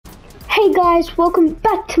Hey guys, welcome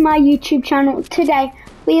back to my YouTube channel. Today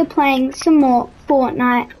we are playing some more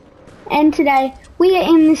Fortnite, and today we are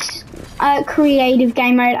in this creative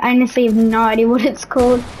game mode. I honestly have no idea what it's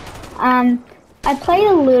called. I played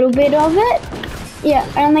a little bit of it. Yeah,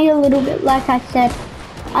 only a little bit, like I said.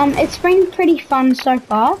 It's been pretty fun so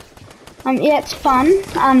far. Yeah, it's fun.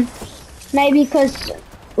 Maybe because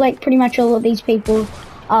like pretty much all of these people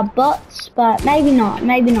are bots, but maybe not.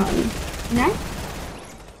 Maybe not. You know?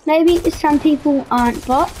 Maybe some people aren't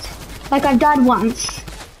bots. Like I've died once.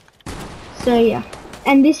 So yeah.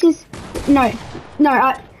 And this is I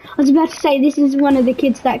was about to say this is one of the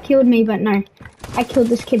kids that killed me, but no. I killed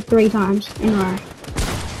this kid 3 times in a row.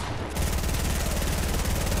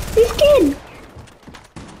 This kid!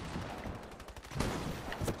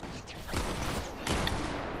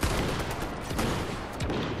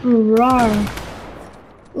 Roar.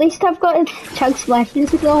 At least I've got chug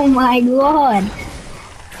splashes. Oh my god.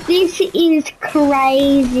 This is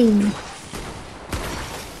crazy.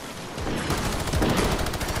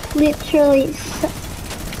 Literally.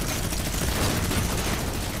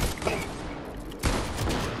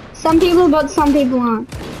 Some people, but some people aren't.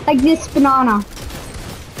 Like this banana.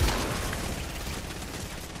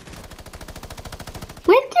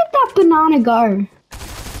 Where did that banana go?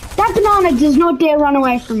 That banana does not dare run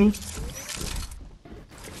away from me.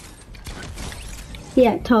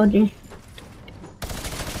 Yeah, told you.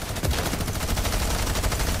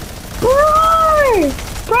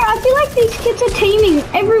 Bro, I feel like these kids are teaming.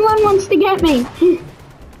 Everyone wants to get me.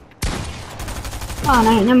 Oh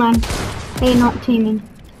no, never mind. They're not teaming.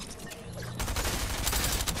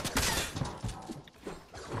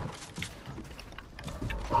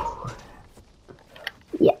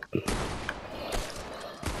 Yeah.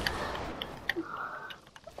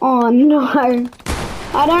 Oh no.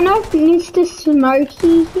 I don't know if Mr.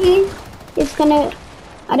 Smokey here is gonna...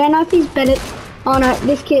 I don't know if he's better... Oh no,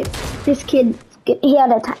 this kid, he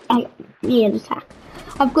had attack.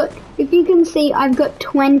 I've got, if you can see, I've got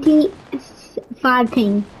 25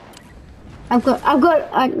 ping. I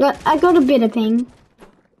got a bit of ping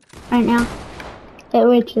right now,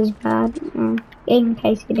 which is bad. In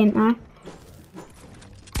case you didn't know.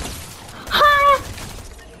 Ha!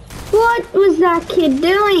 What was that kid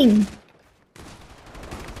doing?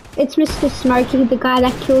 It's Mr. Smokey, the guy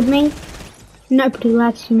that killed me. Nobody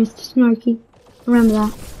likes you, Mr. Smokey. Remember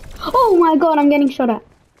that. Oh my god, I'm getting shot at.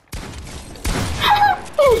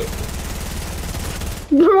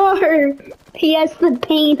 Bro, he has the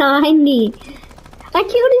P90. I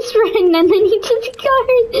killed his friend and then he just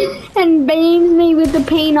goes and beams me with the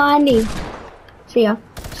P90. See ya.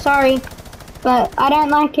 Sorry, but I don't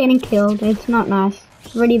like getting killed. It's not nice.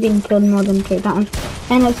 I've already been killed more than 2 times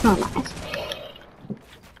and it's not nice.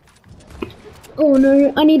 Oh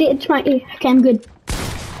no, I need to itch my ear. Okay, I'm good.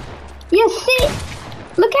 Yes, see?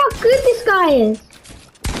 Look how good this guy is.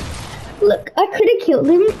 Look, I could have killed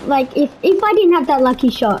him. Like, if I didn't have that lucky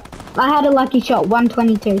shot. I had a lucky shot,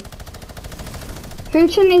 122.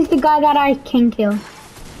 Crucian is the guy that I can kill.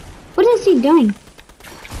 What is he doing?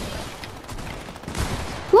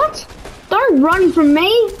 What? Don't run from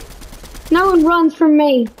me. No one runs from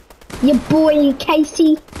me. Your boy,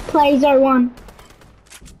 Casey, plays 01.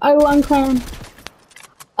 01 clan.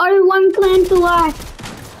 01 clan for life.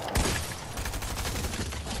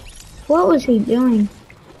 What was he doing?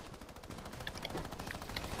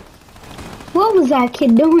 What was that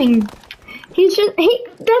kid doing? He's just,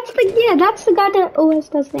 that's the guy that always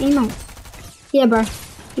does the emote. Yeah, bro,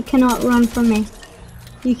 you cannot run from me.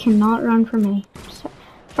 You cannot run from me. I'm so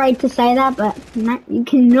afraid to say that, but no, you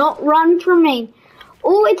cannot run from me.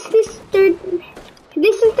 Oh, it's this dude.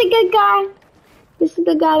 This is the good guy. This is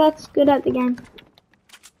the guy that's good at the game.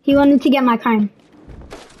 He wanted to get my cone.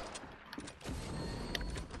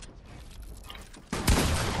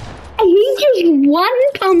 He just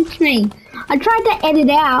one-pumped me. I tried to edit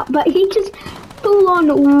out, but he just full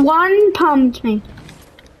on one-pumped me.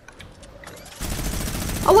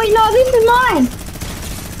 Oh wait, no, this is mine.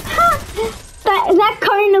 that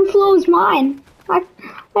cone and floor is mine. I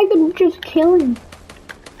could just kill him.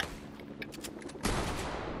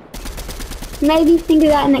 Maybe think of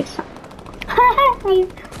that next time.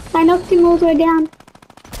 I knocked him all the way down.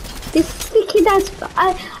 This is the kid that's...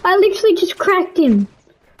 I literally just cracked him.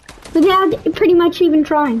 Without pretty much even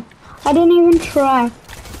trying. I didn't even try.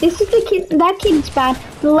 This is the kid, that kid's bad.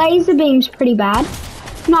 The laser beam's pretty bad.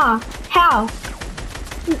 Nah, how?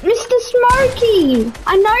 Mr. Smokey!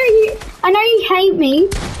 I know you hate me.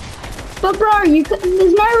 But bro,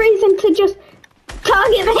 there's no reason to just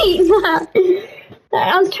target me.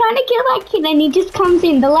 I was trying to kill that kid and he just comes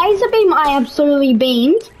in. The laser beam I absolutely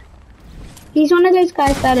beamed. He's one of those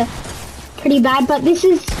guys that pretty bad, but this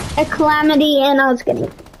is a Calamity, and I was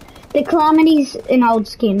getting the Calamity's an old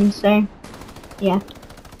skin, so yeah.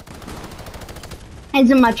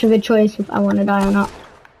 Isn't much of a choice if I want to die or not.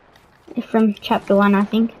 From chapter 1, I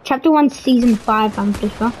think. Chapter 1's season 5, I'm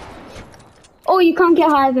pretty sure. Oh, you can't get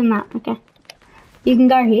higher than that. Okay. You can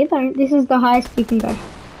go here though. This is the highest you can go.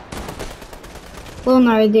 Well,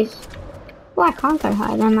 no, this. Well, I can't go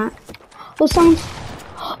higher than that. Well, someone's.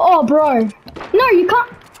 Oh, bro. No, you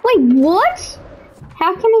can't. Wait, what?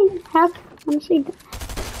 How can he? How? Let me see.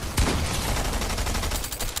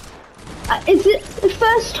 Is it the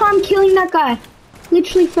first time killing that guy?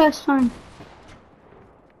 Literally first time.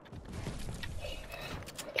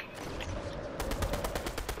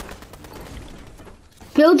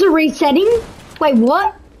 Builds are resetting? Wait,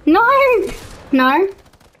 what? No! No.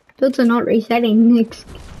 Builds are not resetting. Next.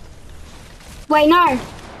 Wait, no.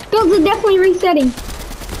 Builds are definitely resetting.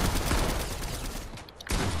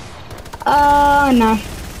 Oh, no.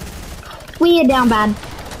 We are down bad.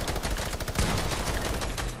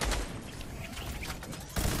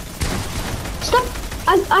 Stop!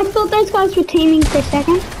 I thought those guys were teaming for a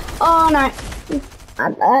second. Oh, no.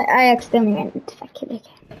 I accidentally went into that kid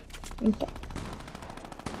again. Okay.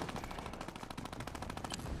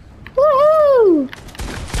 Woohoo!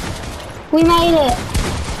 We made it.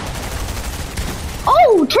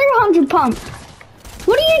 Oh, 200 pump.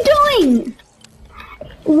 What are you doing?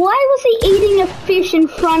 Why was he eating a fish in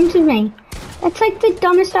front of me? That's like the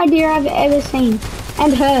dumbest idea I've ever seen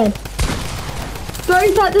and heard.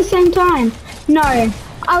 Both at the same time. No.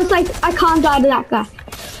 I was like, I can't die to that guy.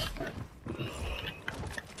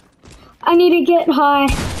 I need to get high.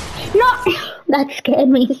 No! That scared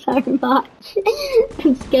me so much.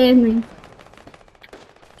 It scared me.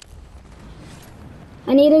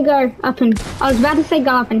 I need to go up and... I was about to say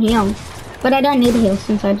go up and heal. But I don't need to heal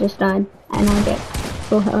since I just died. And I get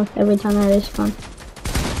full health every time I respawn.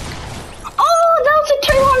 Oh, that was a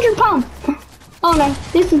 200 pump! Oh no,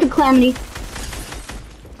 this is the Calamity.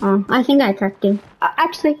 Oh, I think I cracked him.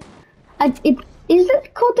 Actually, is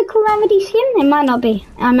it called the Calamity skin? It might not be.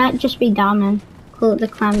 I might just be dumb and call it the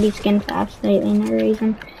Calamity skin for absolutely no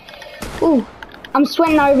reason. Ooh, I'm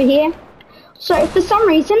sweating over here. So for some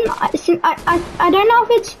reason, I don't know if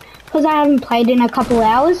it's because I haven't played in a couple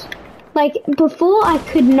hours. Like before, I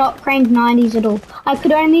could not crank 90s at all. I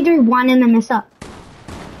could only do one and then mess up.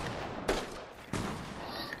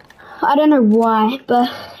 I don't know why,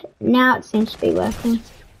 but now it seems to be working.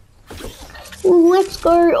 Ooh, let's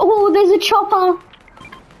go. Oh, there's a chopper.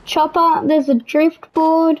 Chopper. There's a drift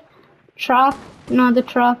board. Truck. Another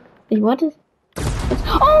truck. What is?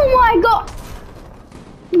 Oh my god!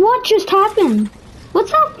 What just happened?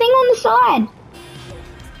 What's that thing on the side?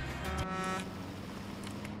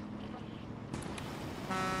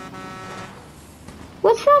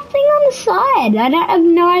 What's that thing on the side? I have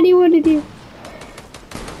no idea what it is.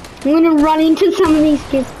 I'm gonna run into some of these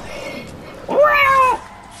kids.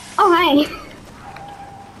 Oh, hey.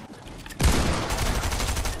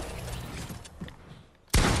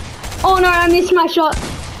 Oh no, I missed my shot.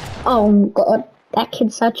 Oh god, that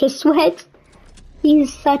kid's such a sweat.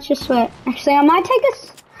 He's such a sweat. Actually, I might take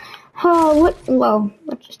us. Oh, what? Well,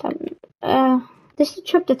 what just happened? This is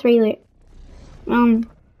chapter 3 loot.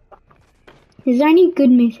 Is there any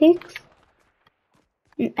good mythics?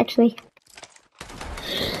 Actually,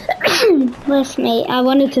 bless me. I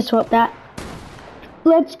wanted to swap that.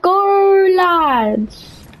 Let's go, lads.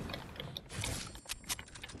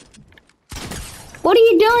 What are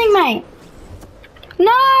you doing, mate?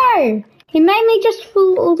 No! He made me just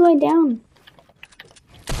fall all the way down.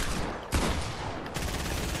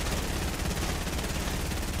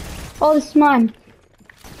 Oh, this is mine.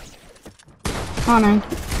 Oh no,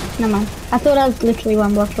 never mind. I thought I was literally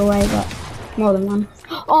one block away, but more than one.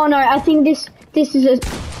 Oh no, I think this is a.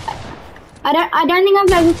 I don't think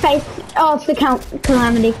I've ever faced. Oh, it's the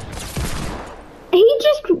Calamity. He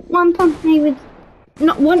just one pumped me with.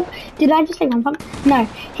 Not one. Did I just say one pump? No.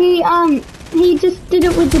 He just did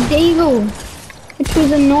it with the deagle, which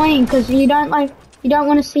was annoying because you don't want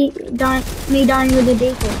to see me dying with the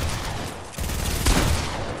deagle.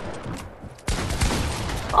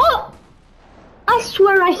 Oh! I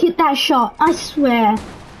swear I hit that shot. I swear.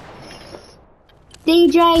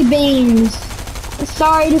 DJ Beans.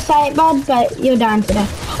 Sorry to say it, bud, but you're done today.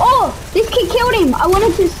 Oh! This kid killed him. I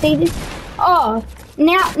wanted to see this. Oh.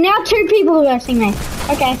 Now 2 people are versing me.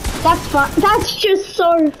 Okay, that's fun. That's just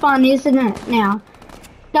so fun, isn't it? Now,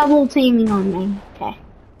 double teaming on me. Okay.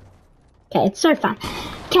 Okay, it's so fun.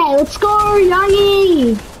 Okay, let's go,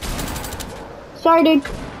 Youngie. Sorry, dude.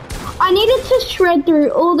 I needed to shred through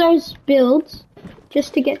all those builds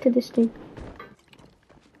just to get to this dude.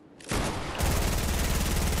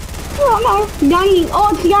 no, Yangi. Oh,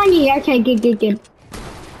 it's Yangi. Okay, good.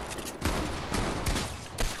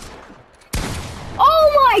 Oh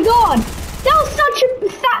my god! That was such a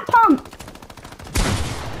fat pump!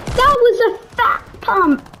 That was a fat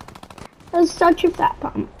pump! That was such a fat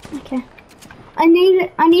pump. Okay. I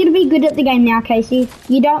need to be good at the game now, Casey.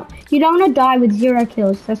 You don't want to die with 0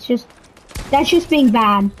 kills. That's just being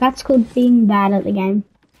bad. That's called being bad at the game.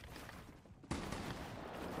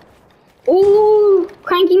 Ooh,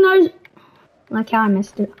 cranking those. Like how I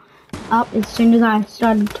messed it up as soon as I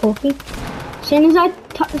started talking. As soon as I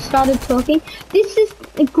started talking. This is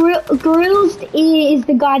Gorill's ear is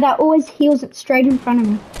the guy that always heals it straight in front of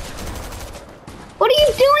me. What are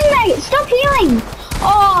you doing, mate? Stop healing.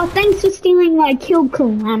 Oh, thanks for stealing my kill,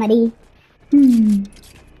 Calamity. This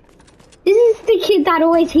is the kid that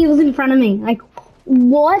always heals in front of me. Like,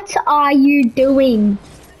 what are you doing?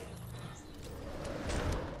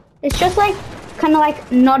 It's just like, kind of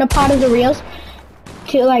like not a part of the reels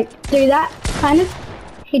to like do that, kind of.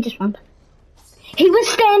 He just won. He was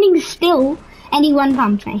standing still and he one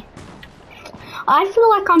pumped me. I feel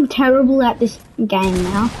like I'm terrible at this game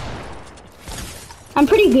now. I'm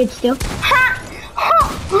pretty good still. Ha!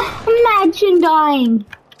 Ha! Imagine dying.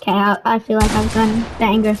 Okay, I feel like I've done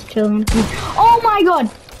dangerous children. Oh my god!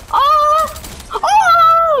 Oh!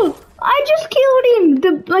 Oh! I just killed him.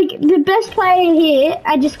 The best player here.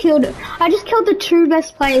 I just killed the 2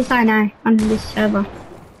 best players I know on this server.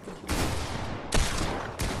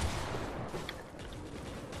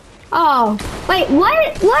 Oh, wait,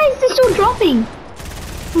 why is this all dropping?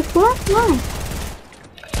 Like, what? Why?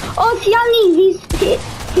 Oh, it's Youngie.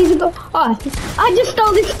 He's a go. Oh, I just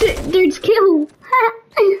stole this dude's kill.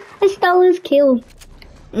 I stole his kill.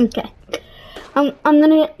 Okay.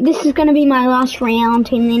 This is gonna be my last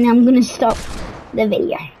round, and then I'm gonna stop the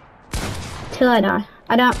video till I die.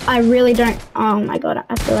 I really don't. Oh my god,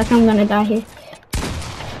 I feel like I'm gonna die here.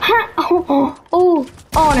 Oh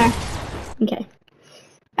no. Okay.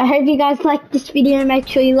 I hope you guys liked this video. Make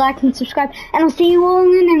sure you like and subscribe, and I'll see you all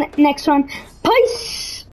in the next one. Peace.